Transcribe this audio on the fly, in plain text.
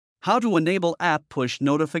How to enable app push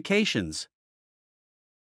notifications.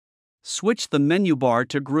 Switch the menu bar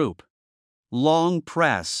to Group. Long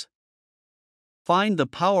press. Find the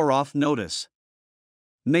power off notice.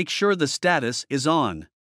 Make sure the status is on.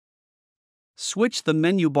 Switch the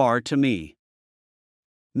menu bar to Me.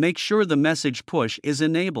 Make sure the message push is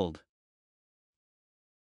enabled.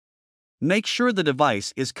 Make sure the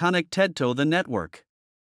device is connected to the network.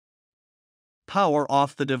 Power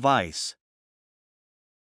off the device.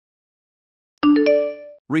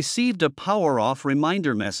 Received a power off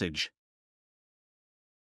reminder message.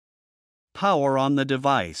 Power on the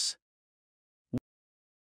device.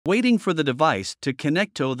 Waiting for the device to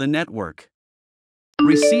connect to the network.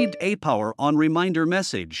 Received a power on reminder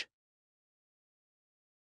message.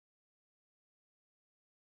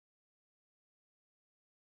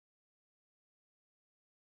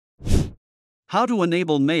 How to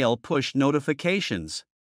enable mail push notifications.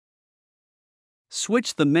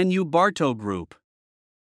 Switch the menu bar to Group.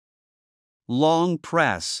 Long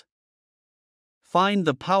press. Find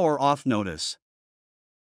the power off notice.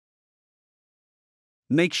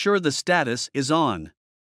 Make sure the status is on.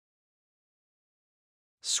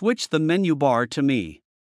 Switch the menu bar to Me.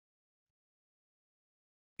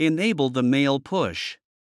 Enable the mail push.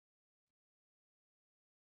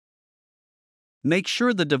 Make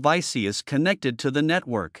sure the device is connected to the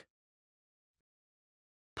network.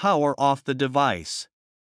 Power off the device.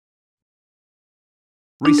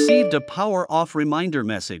 Received a power off reminder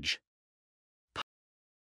message.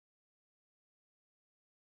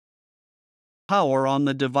 Power on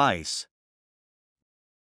the device.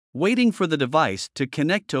 Waiting for the device to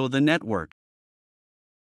connect to the network.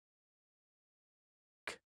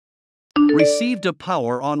 Received a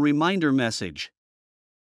power on reminder message.